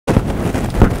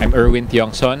I'm Erwin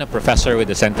Tiongson, a professor with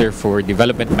the Center for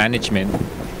Development Management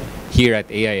here at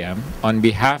AIM. On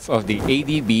behalf of the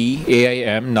ADB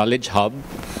AIM Knowledge Hub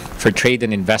for Trade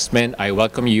and Investment, I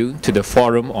welcome you to the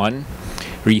forum on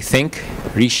reTHINK,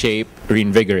 reSHAPE,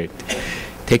 reINVIGORATE,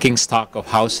 taking stock of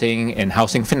housing and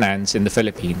housing finance in the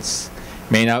Philippines.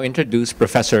 May I now introduce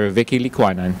Professor Vicky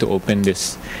Licuanan to open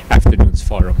this afternoon's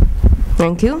forum.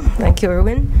 Thank you,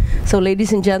 Erwin. So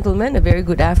ladies and gentlemen, a very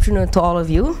good afternoon to all of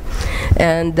you,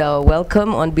 and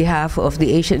welcome on behalf of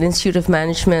the Asian Institute of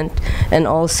Management and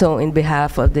also in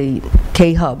behalf of the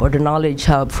K-Hub, or the Knowledge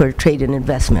Hub for Trade and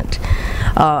Investment.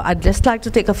 I'd just like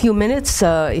to take a few minutes,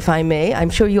 if I may.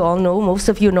 I'm sure you all know, most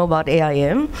of you know about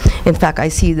AIM. In fact, I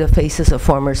see the faces of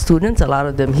former students, a lot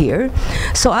of them here.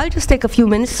 So I'll just take a few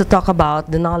minutes to talk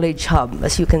about the Knowledge Hub.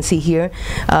 As you can see here,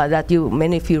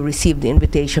 many of you received the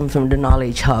invitation from the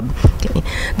Knowledge Hub. Okay.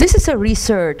 This is a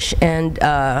research and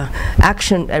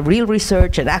real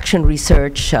research and action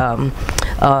research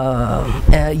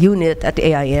unit at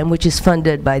AIM, which is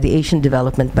funded by the Asian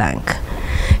Development Bank.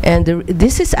 And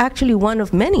this is actually one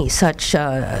of many such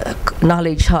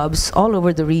knowledge hubs all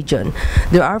over the region.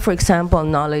 There are, for example,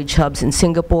 knowledge hubs in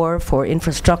Singapore for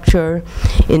infrastructure,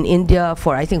 in India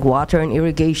for, I think, water and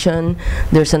irrigation.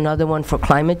 There's another one for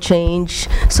climate change.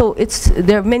 So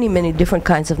there are many, many different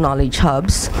kinds of knowledge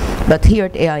hubs. But here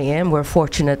at AIM, we're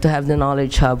fortunate to have the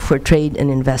Knowledge Hub for Trade and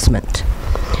Investment.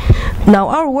 Now,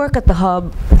 our work at the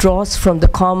Hub draws from the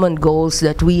common goals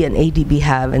that we and ADB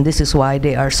have, and this is why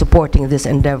they are supporting this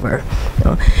endeavor.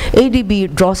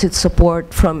 ADB draws its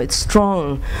support from its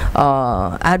strong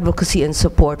advocacy and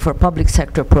support for public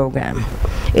sector program.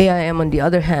 AIM, on the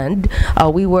other hand,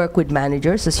 we work with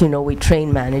managers. As you know, we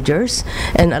train managers,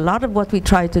 and a lot of what we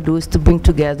try to do is to bring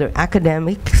together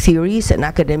academic theories and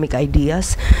academic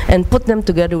ideas and put them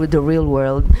together with the real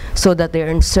world so that they're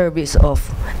in service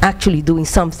of actually doing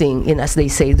something in, as they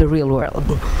say, the real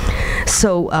world.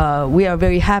 So we are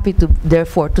very happy to,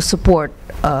 therefore, to support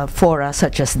fora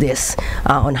such as this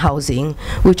on housing,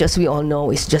 which, as we all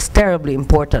know, is just terribly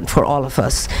important for all of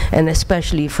us, and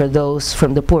especially for those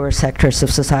from the poorer sectors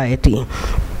of society.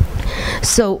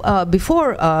 So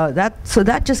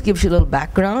that just gives you a little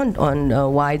background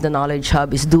on why the Knowledge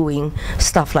Hub is doing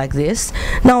stuff like this.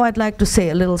 Now I'd like to say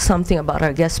a little something about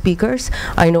our guest speakers.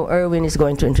 I know Erwin is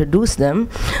going to introduce them,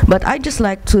 but I'd just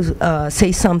like to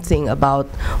say something about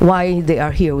why they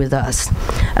are here with us.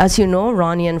 As you know,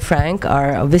 Ronnie and Frank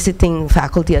are visiting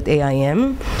faculty at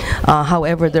AIM.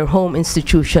 However, their home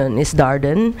institution is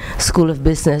Darden School of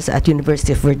Business at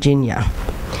University of Virginia.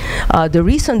 The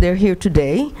reason they're here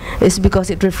today is because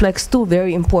it reflects two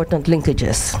very important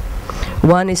linkages.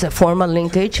 One is a formal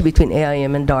linkage between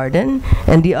AIM and Darden,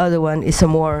 and the other one is a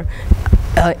more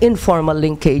informal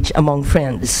linkage among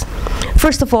friends.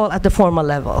 First of all, at the formal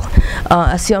level,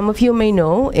 as some of you may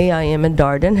know, AIM and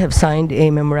Darden have signed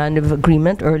a memorandum of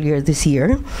agreement earlier this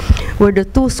year, where the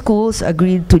two schools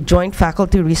agreed to joint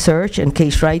faculty research and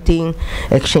case writing,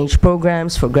 exchange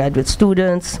programs for graduate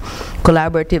students,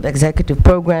 collaborative executive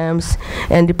programs,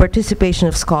 and the participation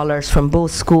of scholars from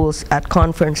both schools at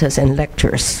conferences and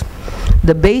lectures.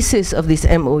 The basis of this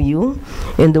MOU,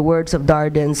 in the words of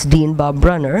Darden's Dean Bob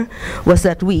Brunner, was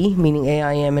that we, meaning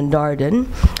AIM and Darden,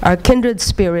 are kindred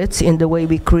spirits in the way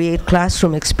we create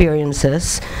classroom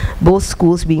experiences, both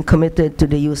schools being committed to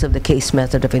the use of the case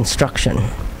method of instruction.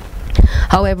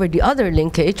 However, the other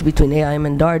linkage between AIM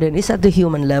and Darden is at the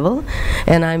human level,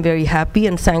 and I'm very happy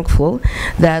and thankful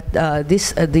that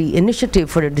the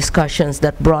initiative for the discussions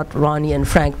that brought Ronnie and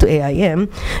Frank to AIM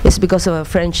is because of a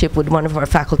friendship with one of our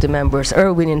faculty members,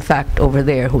 Erwin, in fact, over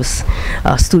there, who's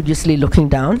studiously looking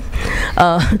down.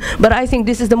 But I think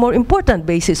this is the more important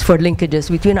basis for linkages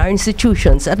between our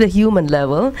institutions at the human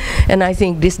level, and I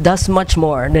think this does much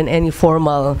more than any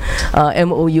formal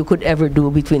MOU could ever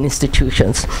do between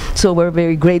institutions. So we're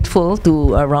very grateful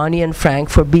to Ronnie and Frank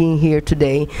for being here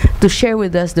today to share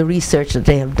with us the research that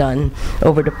they have done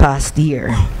over the past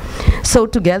year. So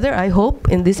together, I hope,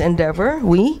 in this endeavor,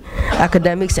 we,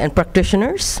 academics and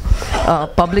practitioners,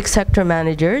 public sector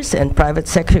managers and private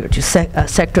sector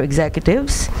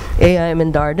executives, AIM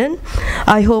and Darden,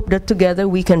 I hope that together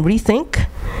we can rethink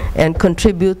and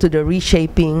contribute to the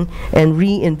reshaping and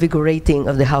reinvigorating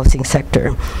of the housing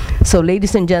sector. So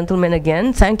ladies and gentlemen,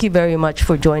 again, thank you very much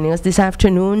for joining us this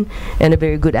afternoon, and a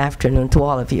very good afternoon to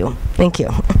all of you. Thank you.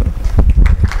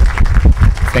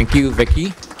 Thank you,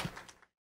 Vicky.